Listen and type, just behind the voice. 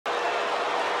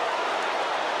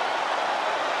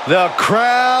The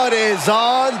crowd is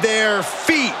on their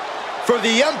feet for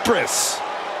the Empress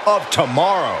of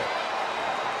Tomorrow.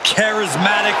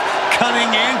 Charismatic,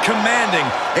 cunning, and commanding.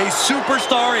 A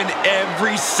superstar in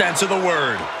every sense of the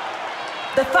word.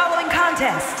 The following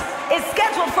contest is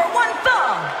scheduled for one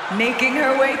fall. Making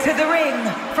her way to the ring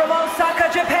from Osaka,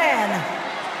 Japan,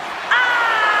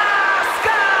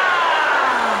 Asuka!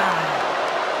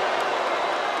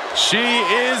 She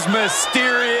is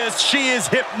mysterious. She is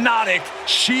hypnotic.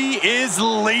 She is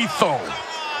lethal.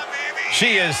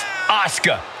 She is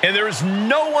Asuka, and there is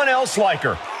no one else like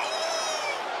her.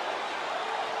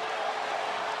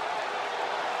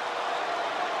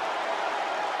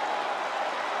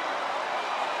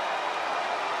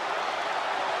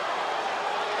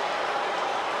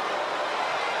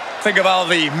 Think of all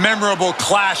the memorable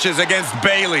clashes against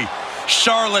Bayley,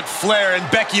 Charlotte Flair, and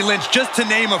Becky Lynch, just to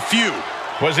name a few.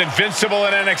 Was invincible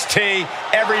in NXT,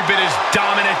 every bit as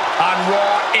dominant on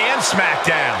Raw and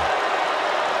SmackDown.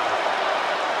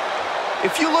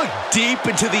 If you look deep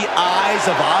into the eyes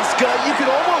of Asuka, you can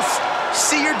almost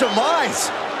see her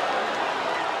demise.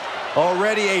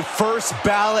 Already a first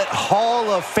ballot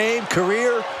Hall of Fame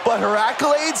career, but her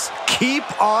accolades keep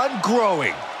on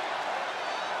growing.